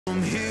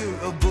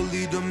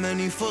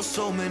many for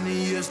so many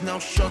years. Now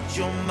shut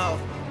your mouth,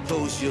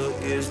 close your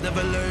ears.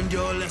 Never learned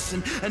your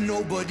lesson and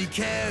nobody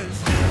cares.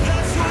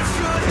 That's what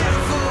you're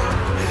here for.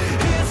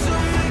 Here to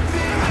make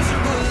me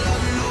miserable,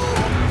 I know.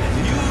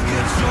 You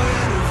get joy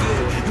out of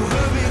it. You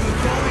heard me, but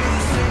call me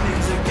the same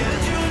names again.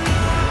 You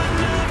know I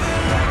never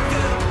liked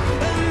them,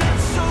 and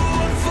that's so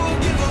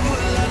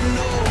unforgivable, I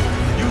know.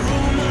 You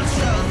ruined my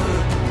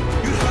childhood.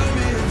 You hurt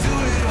me and do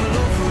it all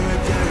over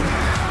again.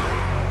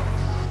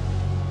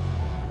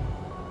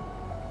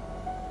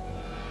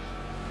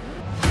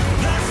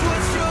 That's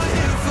what you're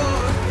here for.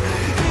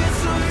 Here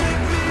to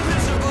make me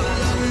miserable,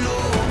 I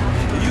know.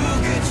 You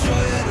get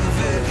joy out of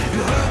it.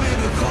 You hurt me,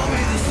 but call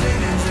me the same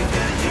names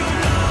again. You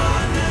know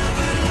I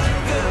never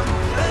liked them,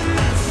 and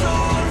that's so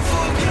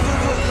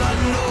unforgivable, I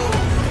know.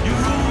 You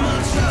ruined my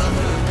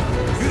childhood.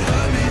 You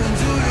hurt me and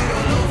do it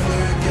all over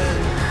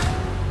again.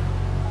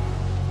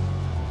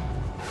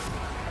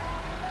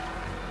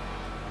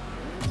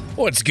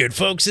 What's good,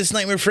 folks? It's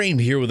Nightmare Frame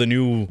here with a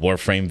new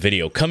Warframe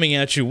video coming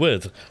at you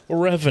with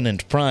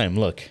REVENANT Prime.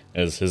 Look,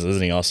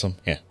 isn't he awesome?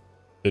 Yeah.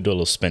 Do a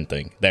little spin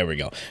thing. There we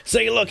go.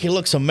 Say, look, he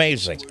looks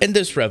amazing. In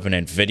this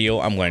REVENANT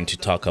video, I'm going to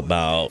talk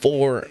about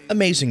 4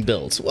 amazing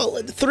builds.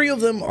 Well, 3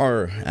 of them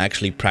are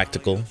actually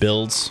practical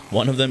builds.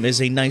 One of them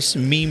is a nice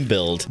meme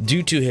build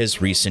due to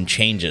his recent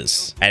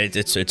changes. And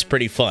it's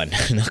pretty fun,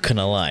 not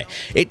gonna lie.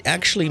 It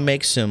actually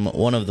makes him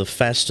one of the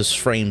fastest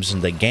frames in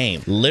the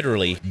game,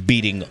 literally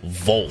beating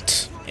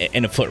Volt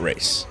in a foot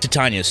race.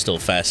 Titania is still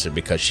faster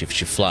because she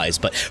flies,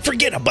 but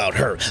forget about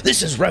her.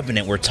 This is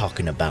Revenant we're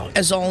talking about.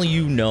 As all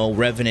you know,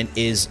 Revenant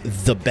is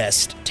the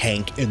best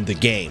tank in the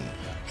game.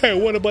 Hey,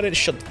 what about it?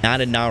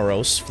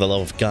 Adinaros, for the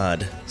love of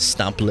God,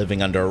 stop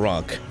living under a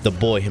rock. The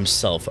boy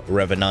himself,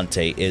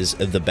 Revenante, is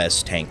the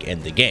best tank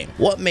in the game.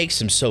 What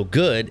makes him so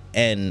good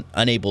and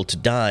unable to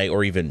die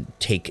or even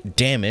take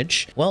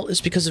damage? Well,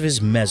 it's because of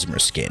his Mesmer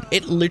skin.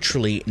 It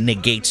literally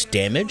negates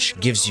damage,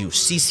 gives you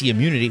CC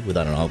immunity,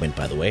 without an augment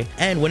by the way,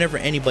 and whenever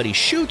anybody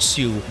shoots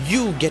you,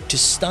 you get to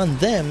stun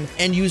them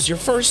and use your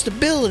first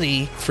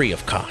ability free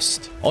of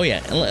cost. Oh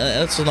yeah, and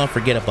let's not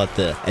forget about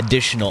the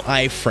additional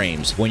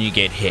iframes when you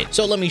get hit.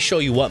 So let me show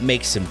you what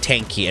makes him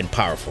tanky and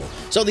powerful.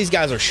 So these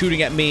guys are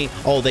shooting at me.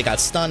 Oh, they got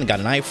stunned, got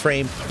an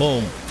iframe.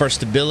 Boom,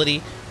 first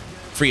ability,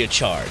 free of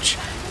charge.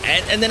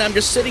 And then I'm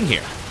just sitting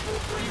here,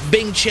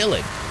 being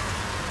chilling.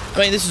 I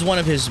mean, this is one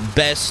of his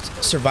best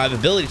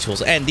survivability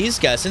tools. And these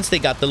guys, since they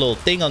got the little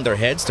thing on their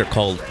heads, they're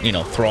called, you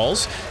know,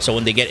 thralls. So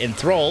when they get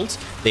enthralled,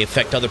 they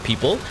affect other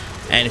people.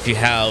 And if you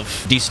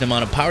have decent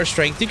amount of power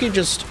strength, you can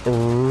just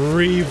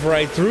reave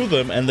right through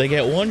them and they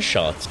get one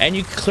shot. And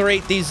you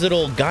create these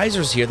little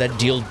geysers here that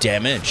deal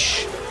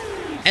damage.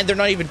 And they're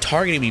not even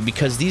targeting me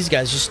because these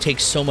guys just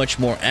take so much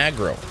more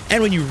aggro.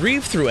 And when you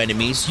reave through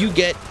enemies, you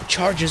get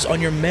charges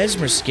on your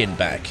Mesmer skin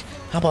back.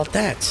 How about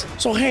that?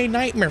 So hey,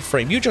 Nightmare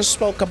Frame, you just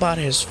spoke about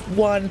his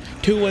 1,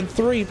 2, and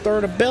 3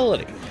 third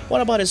ability.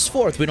 What about his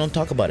 4th? We don't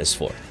talk about his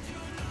 4th.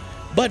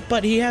 But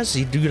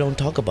we don't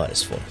talk about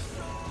his 4th.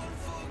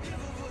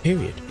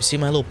 Period. You see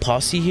my little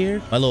posse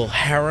here? My little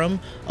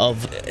harem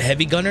of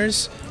heavy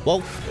gunners?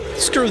 Well,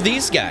 screw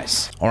these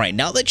guys. Alright,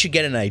 now that you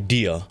get an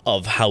idea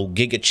of how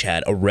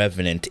GigaChad a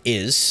Revenant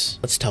is,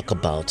 let's talk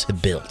about the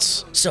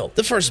builds. So,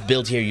 the first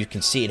build here, you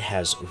can see it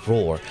has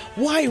Roar.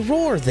 Why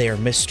Roar there,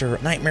 Mr.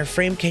 Nightmare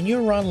Frame? Can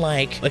you run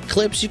like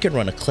Eclipse? You can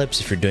run Eclipse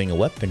if you're doing a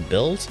weapon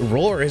build.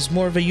 Roar is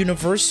more of a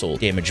universal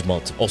damage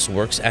multiplier. Also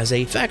works as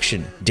a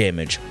faction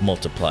damage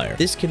multiplier.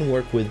 This can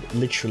work with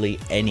literally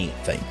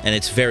anything, and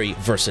it's very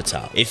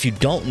versatile. If you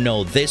don't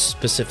know this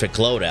specific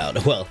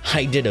loadout, well,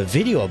 I did a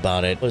video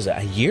about it, was it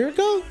a year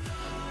ago?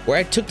 Where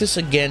I took this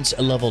against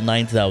a level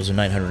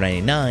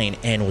 9,999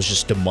 and was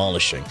just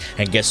demolishing.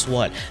 And guess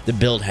what? The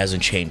build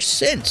hasn't changed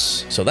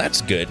since. So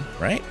that's good,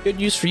 right? Good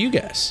news for you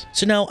guys.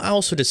 So now I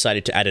also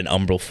decided to add an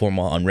Umbral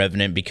Forma on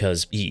Revenant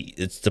because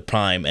it's the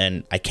Prime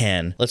and I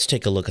can. Let's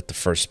take a look at the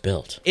first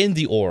build. In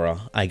the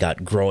aura, I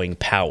got Growing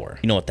Power.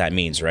 You know what that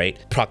means, right?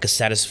 Proc a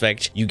status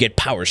effect, you get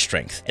Power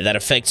Strength. And that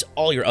affects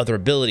all your other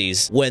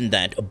abilities when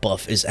that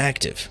buff is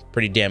active.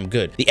 Pretty damn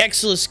good. The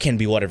Exilus can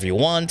be whatever you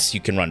want. You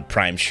can run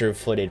Prime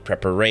Sure-Footed,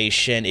 Preparation.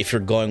 If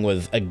you're going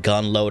with a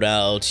gun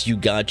loadout, you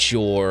got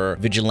your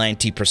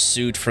Vigilante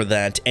Pursuit for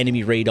that,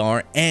 enemy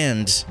radar,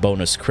 and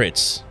bonus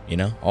crits. You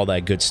know, all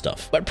that good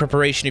stuff. But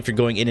Preparation, if you're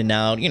going in and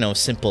out, you know,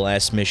 simple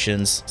ass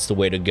missions, it's the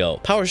way to go.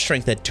 Power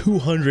Strength at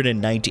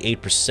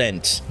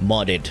 298%,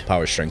 modded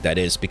Power Strength, that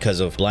is, because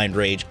of Blind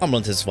Rage,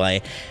 Intensify.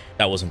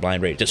 That wasn't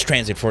Blind Rage, just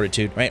Transient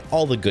Fortitude, right?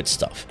 All the good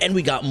stuff. And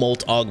we got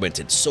Molt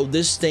Augmented. So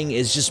this thing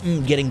is just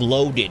getting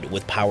loaded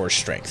with Power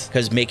Strength,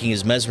 because making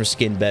his Mesmer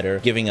skin better,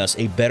 giving us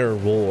a better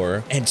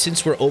roar. And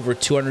since we're over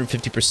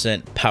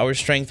 250% Power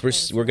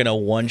Strength, we're gonna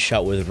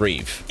one-shot with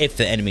Reeve if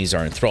the enemies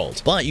are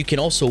enthralled. But you can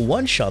also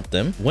one-shot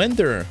them when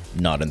they're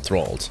not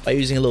enthralled by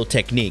using a little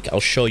technique I'll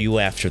show you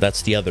after.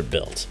 That's the other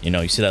build. You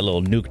know, you see that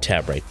little nuke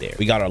tab right there.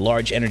 We got our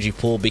large energy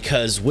pool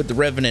because with the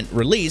Revenant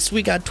release,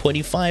 we got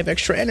 25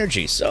 extra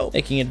energy, so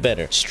making it better.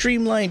 better.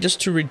 Streamline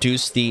just to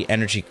reduce the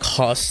energy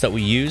costs that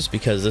we use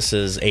because this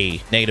is a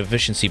negative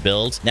efficiency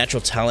build. Natural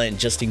talent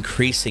just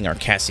increasing our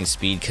casting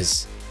speed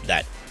because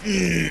that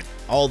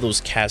all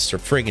those casts are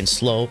friggin'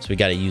 slow, so we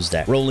got to use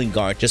that. Rolling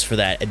guard just for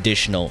that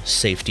additional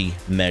safety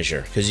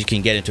measure, because you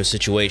can get into a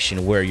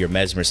situation where your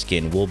mesmer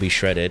skin will be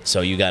shredded, so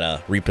you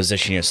gotta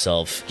reposition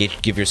yourself,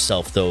 give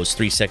yourself those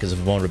 3 seconds of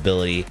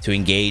vulnerability to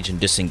engage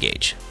and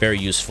disengage. Very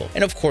useful.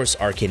 And of course,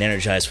 arcane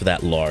energize for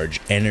that large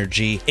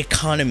energy,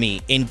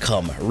 economy,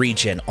 income,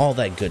 regen, all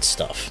that good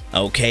stuff.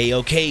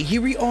 Okay,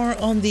 here we are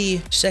on the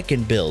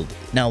second build.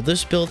 Now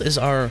this build is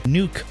our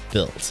nuke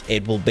build.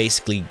 It will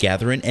basically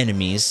gather in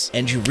enemies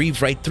and you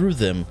reave right through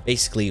them,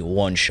 basically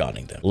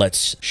one-shotting them.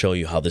 Let's show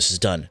you how this is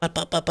done.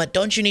 But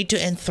don't you need to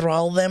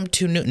enthrall them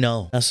to nuke?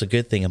 No, that's a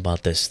good thing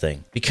about this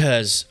thing,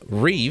 because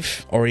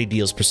reave already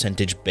deals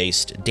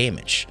percentage-based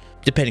damage,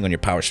 depending on your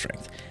power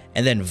strength.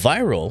 And then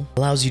viral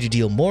allows you to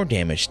deal more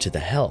damage to the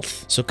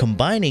health. So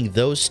combining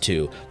those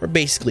two, we're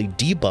basically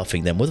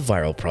debuffing them with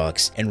viral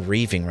procs and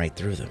reaving right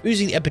through them. We're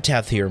using the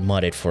epitaph here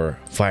modded for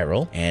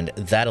viral, and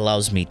that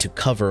allows me to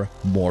cover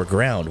more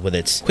ground with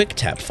its quick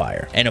tap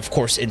fire. And of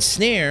course,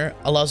 ensnare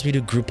allows me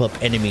to group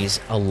up enemies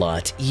a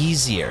lot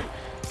easier.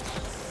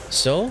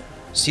 So,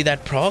 see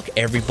that proc?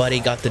 Everybody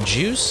got the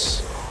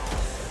juice.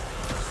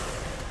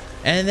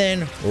 And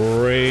then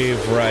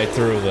reave right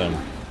through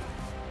them.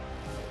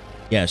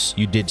 Yes,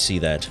 you did see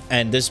that.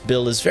 And this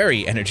build is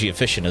very energy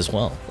efficient as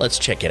well. Let's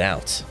check it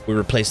out. We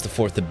replaced the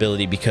fourth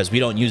ability because we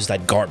don't use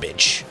that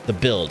garbage. The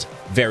build,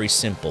 very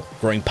simple.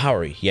 Growing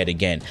power yet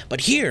again. But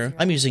here,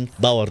 I'm using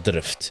Power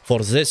Drift. For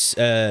this,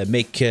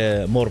 make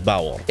more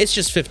power. It's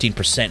just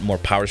 15% more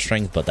power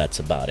strength, but that's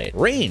about it.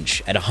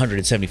 Range at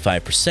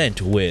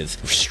 175%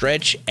 with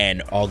Stretch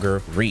and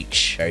Augur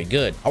Reach. Very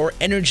good. Our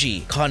energy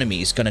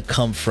economy is gonna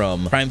come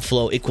from Prime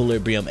Flow,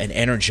 Equilibrium, and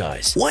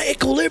Energize. Why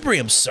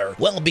Equilibrium, sir?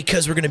 Well,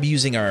 because we're gonna be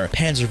using our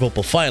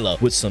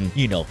Panzervopophyla with some,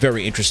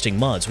 very interesting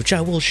mods, which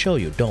I will show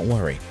you, don't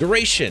worry.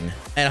 Duration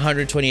at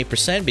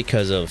 128%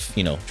 because of,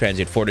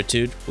 transient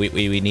fortitude. We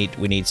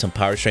need some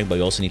power strength, but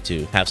we also need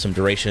to have some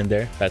duration in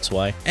there. That's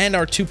why. And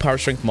our 2 power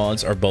strength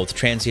mods are both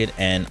transient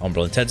and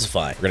umbral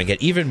intensify. We're gonna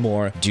get even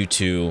more due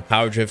to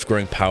power drift,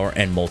 growing power,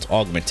 and molt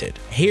augmented.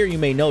 Here you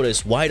may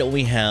notice, why don't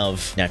we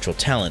have natural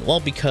talent? Well,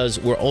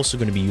 because we're also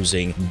going to be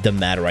using the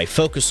Madurai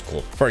focus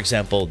school. For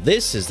example,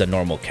 this is the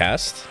normal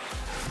cast.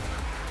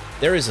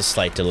 There is a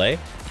slight delay,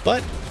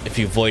 but if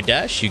you void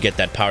dash, you get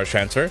that power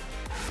transfer.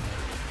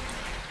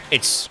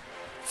 It's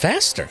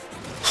faster.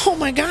 Oh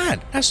my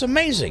god, that's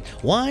amazing.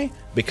 Why?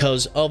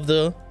 Because of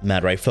the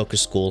Madurai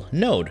Focus School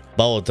node,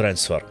 Power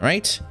Transfer,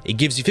 right? It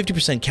gives you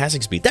 50%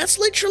 casting speed. That's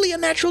literally a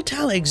natural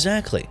talent,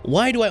 exactly.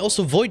 Why do I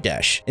also Void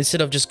Dash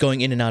instead of just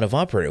going in and out of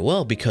Operator?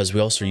 Well, because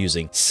we're also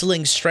using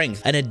Sling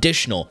Strength, an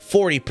additional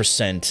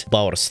 40%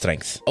 power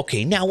strength.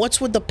 Okay, now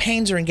what's with the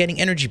Panzer and getting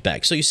energy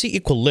back? So you see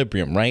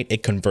Equilibrium, right?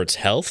 It converts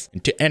health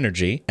into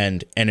energy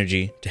and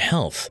energy to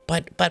health.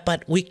 But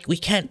we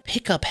can't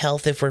pick up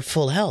health if we're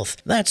full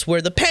health. That's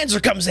where the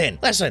Panzer comes in.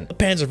 Listen, the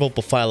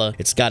Panzervopophyla,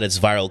 it's got its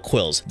viral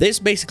quill. This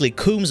basically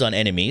cooms on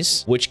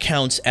enemies, which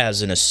counts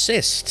as an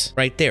assist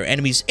right there.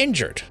 Enemies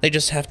injured. They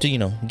just have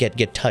to,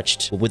 get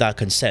touched without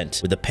consent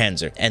with the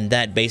Panzer. And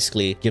that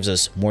basically gives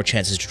us more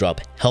chances to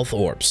drop health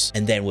orbs.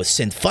 And then with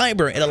Synth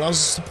Fiber, it allows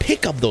us to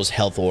pick up those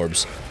health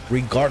orbs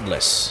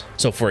regardless.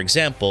 So for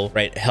example,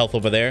 right, health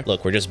over there,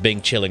 look, we're just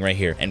being chilling right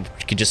here, and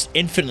we can just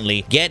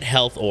infinitely get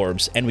health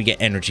orbs and we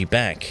get energy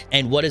back.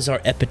 And what is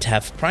our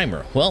epitaph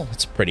primer? Well,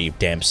 it's pretty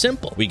damn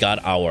simple. We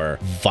got our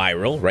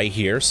viral right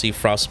here, see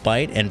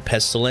frostbite and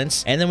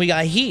pestilence, and then we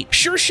got heat.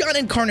 Sure Shot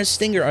and Carnage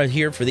Stinger are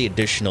here for the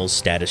additional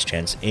status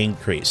chance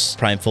increase.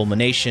 Prime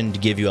Fulmination to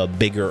give you a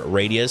bigger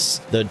radius,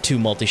 the 2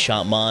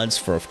 multi-shot mods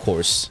for, of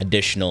course,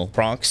 additional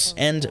procs,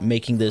 and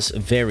making this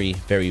very,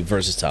 very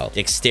versatile.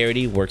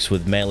 Dexterity works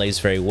with melees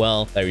very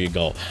well. There you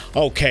go.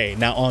 Okay,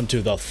 now on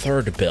to the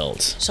third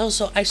build.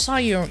 So I saw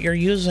you're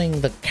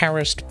using the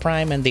Karist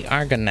Prime and the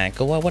Argonac.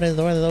 What are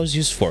those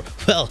used for?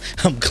 Well,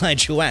 I'm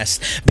glad you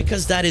asked,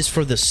 because that is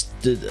for the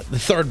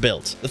third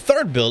build. The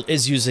third build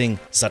is using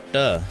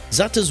Zata.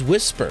 Zata's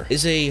Whisper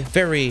is a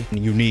very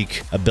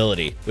unique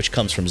ability which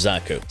comes from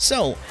Zaku.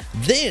 So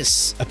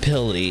this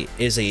ability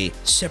is a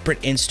separate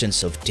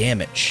instance of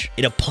damage.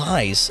 It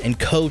applies and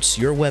coats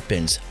your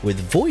weapons with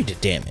void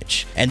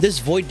damage, and this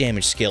void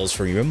damage scales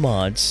for your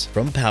mods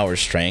from power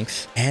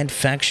strength and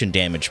faction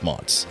damage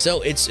mods.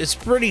 So it's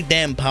pretty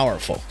damn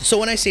powerful. So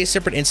when I say a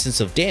separate instance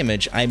of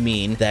damage, I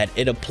mean that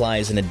it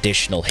applies an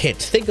additional hit.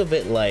 Think of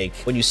it like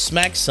when you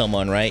smack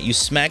someone, right? You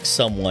smack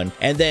someone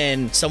and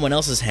then someone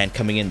else's hand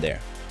coming in there.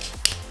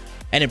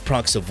 and it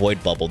procs a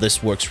void bubble.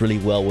 This works really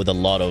well with a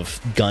lot of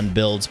gun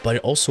builds, but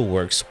it also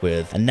works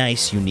with a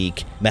nice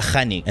unique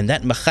mechanic, and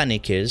that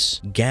mechanic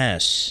is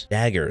gas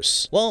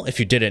daggers. Well, if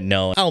you didn't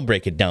know, I'll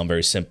break it down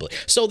very simply.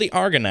 So the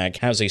Argonac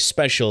has a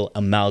special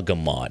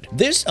amalgam mod.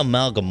 This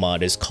amalgam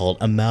mod is called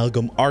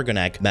Amalgam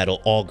Argonac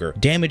Metal Auger.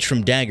 Damage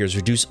from daggers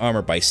reduce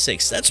armor by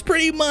 6. That's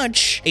pretty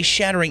much a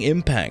shattering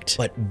impact,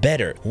 but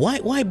better.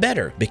 Why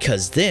better?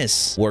 Because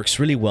this works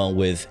really well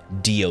with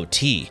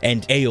DOT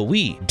and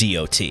AoE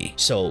DOT.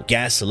 So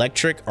gas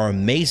electric are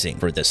amazing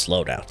for this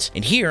loadout.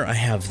 And here I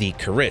have the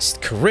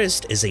Charist.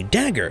 Charist is a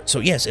dagger. So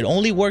yes, it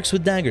only works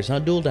with daggers,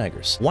 not dual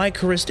daggers. Why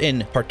Charist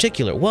in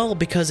particular? Well,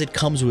 because it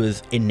comes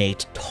with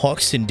innate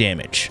toxin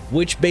damage,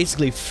 which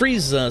basically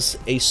frees us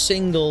a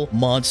single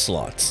mod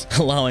slot,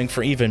 allowing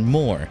for even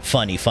more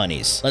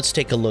funnies. Let's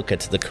take a look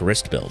at the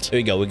Charist build. There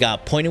we go. We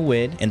got point of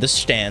wind in the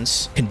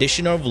stance,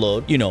 condition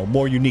overload, you know,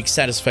 more unique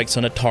status effects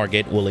on a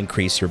target will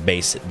increase your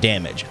base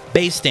damage.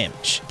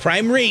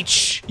 Prime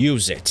reach,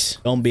 use it.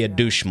 Don't be a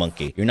douche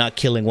monkey. You're not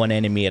killing one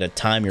enemy at a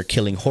time, you're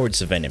killing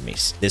hordes of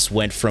enemies. This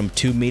went from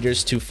 2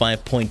 meters to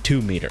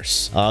 5.2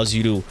 meters. Allows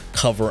you to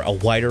cover a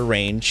wider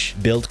range,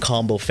 build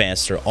combo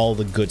faster, all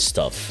the good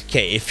stuff.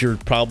 Okay, if you're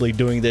probably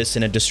doing this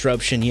in a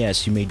disruption,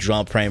 yes, you may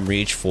drop prime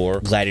reach for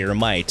Gladiator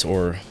Might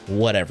or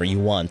whatever you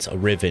want, a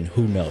Riven,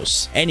 who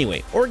knows.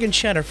 Anyway, Organ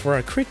Shatter for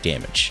our crit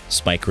damage,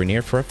 Spike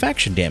Rainier for a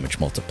faction damage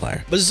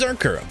multiplier.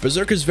 Berserker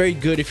is very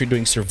good if you're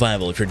doing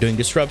survival. If you're doing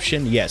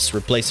disruption, yes,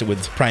 replace it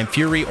with Prime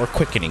Fury or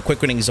Quickening.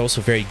 Quickening is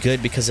also very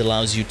good because it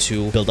allows you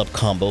to build up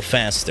combo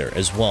faster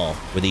as well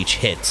with each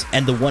hit.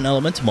 And the one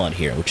element mod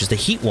here, which is the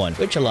heat one,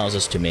 which allows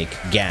us to make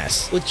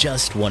gas with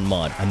just one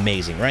mod.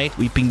 Amazing, right?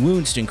 Weeping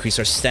Wounds to increase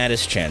our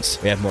status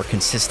chance. We have more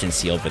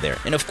consistency over there.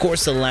 And of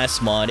course, the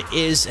last mod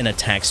is an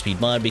attack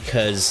speed mod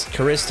because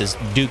Charist is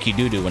dookie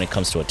doo-doo when it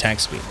comes to attack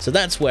speed. So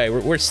that's why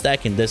we're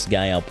stacking this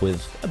guy up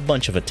with a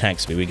bunch of attack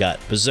speed. We got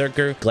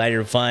Berserker,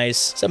 Gladiator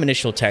Vice, some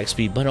initial attack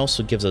speed, but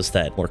also gives us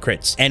that more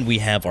crits. And we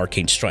have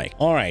Arcane Strike.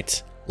 All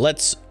right,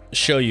 let's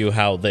show you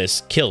how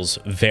this kills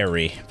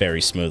very,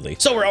 very smoothly.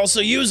 So we're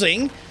also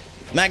using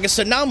Magus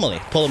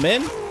Anomaly. Pull him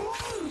in.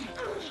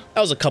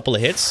 That was a couple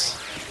of hits.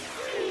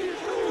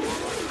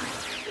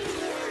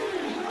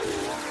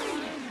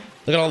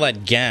 Look at all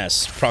that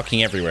gas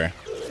proccing everywhere.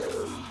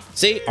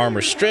 See,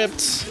 armor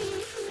stripped.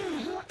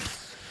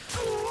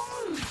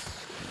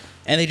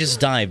 And they just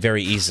die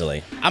very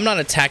easily. I'm not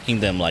attacking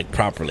them like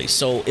properly.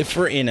 So if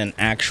we're in an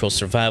actual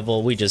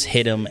survival, we just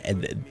hit them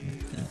and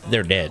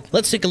they're dead.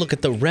 Let's take a look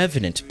at the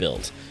Revenant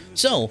build.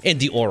 So, in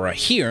the aura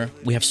here,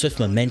 we have Swift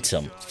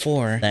Momentum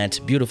for that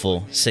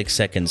beautiful 6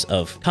 seconds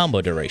of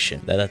combo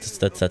duration.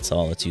 That's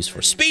all it's used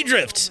for. Speed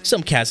Drift!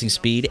 Some casting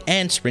speed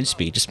and sprint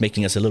speed, just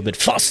making us a little bit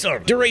faster.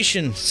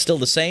 Duration, still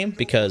the same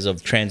because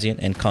of transient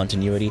and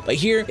continuity. But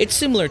here, it's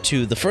similar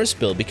to the first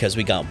build because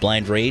we got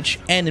Blind Rage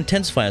and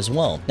Intensify as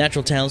well.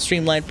 Natural Talent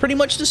Streamline, pretty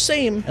much the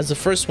same as the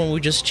first one, we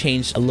just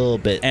changed a little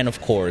bit. And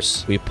of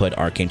course, we put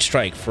Arcane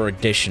Strike for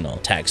additional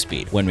attack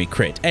speed when we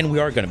crit. And we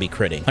are going to be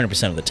critting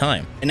 100% of the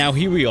time. And now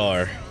here we are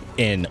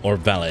in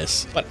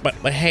Orvalis.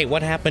 But hey,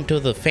 what happened to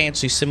the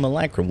fancy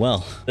simulacrum?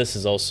 Well, this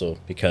is also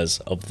because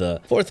of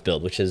the fourth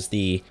build, which is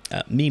the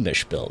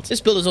Mimish build.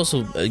 This build is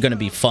also going to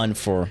be fun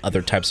for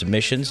other types of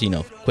missions, you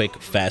know, quick,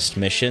 fast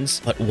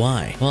missions. But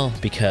why? Well,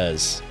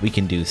 because we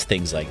can do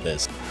things like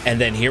this.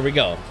 And then here we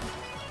go.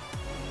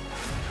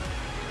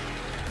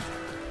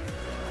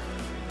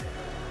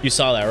 You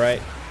saw that,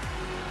 right?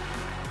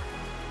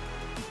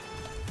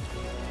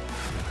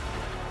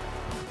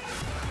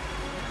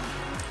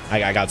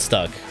 I got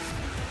stuck.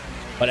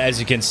 But as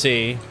you can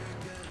see,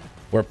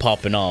 we're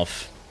popping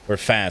off. We're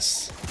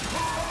fast.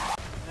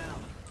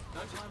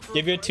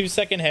 Give you a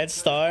 2-second head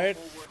start.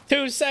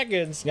 2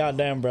 seconds!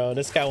 Goddamn, bro.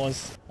 This guy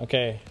wants...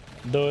 Okay.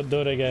 Do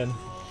it again.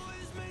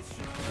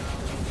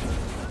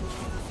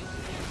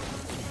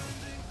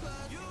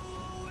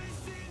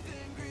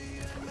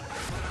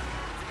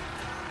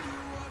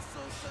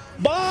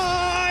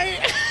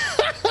 Bye!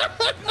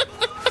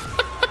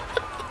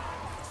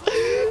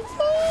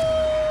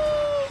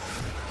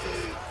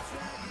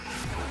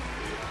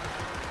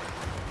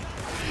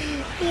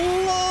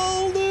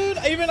 Lol, dude.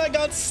 Even I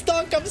got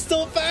stuck. I'm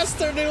still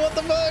faster, dude. What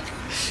the fuck?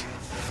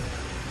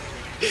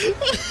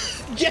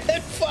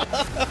 Get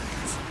fucked.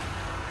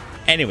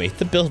 Anyway,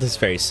 the build is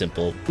very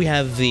simple. We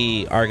have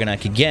the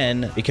Argonac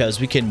again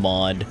because we can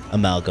mod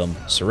Amalgam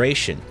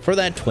Serration for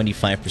that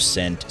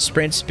 25%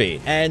 sprint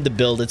speed. And the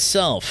build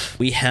itself,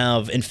 we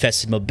have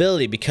Infested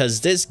Mobility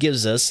because this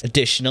gives us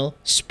additional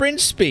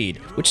sprint speed,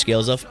 which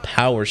scales up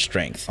power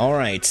strength. All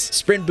right,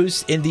 Sprint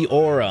Boost in the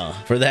Aura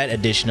for that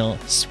additional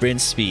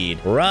sprint speed.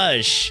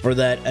 Rush for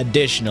that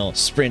additional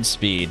sprint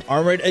speed.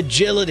 Armored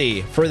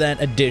Agility for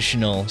that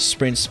additional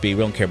sprint speed.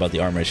 We don't care about the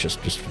armor, it's just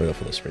for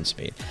the sprint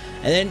speed.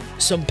 And then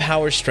some power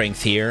power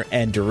strength here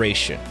and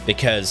duration,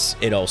 because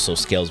it also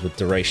scales with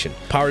duration.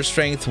 Power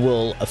strength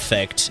will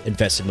affect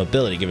invested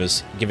mobility,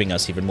 giving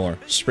us even more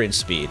sprint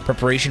speed.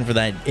 Preparation for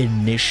that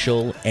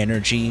initial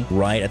energy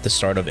right at the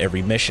start of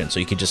every mission, so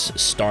you can just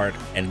start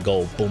and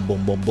go boom,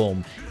 boom, boom,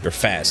 boom. You're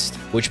fast,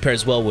 which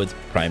pairs well with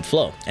Prime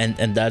Flow, and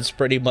that's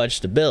pretty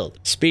much the build.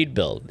 Speed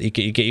build. You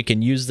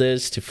can use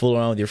this to fool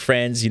around with your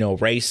friends, you know,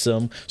 race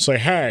them. Say,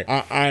 hey,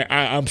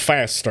 I'm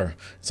faster.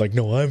 It's like,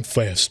 no, I'm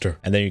faster,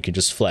 and then you can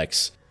just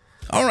flex.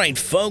 All right,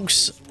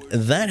 folks.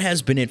 That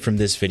has been it from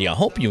this video. I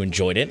hope you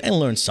enjoyed it and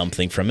learned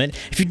something from it.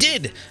 If you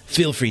did,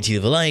 feel free to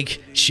leave a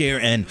like, share,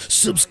 and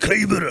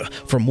subscribe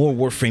for more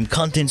Warframe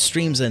content,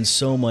 streams, and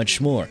so much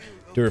more.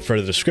 Do refer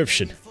to the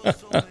description.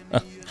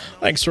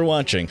 Thanks for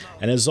watching,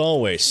 and as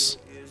always,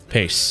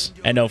 peace.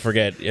 And don't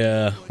forget,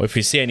 if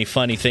you see any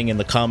funny thing in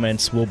the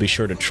comments, we'll be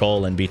sure to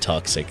troll and be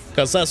toxic,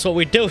 because that's what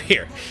we do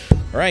here.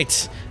 All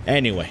right,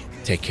 anyway,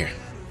 take care.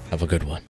 Have a good one.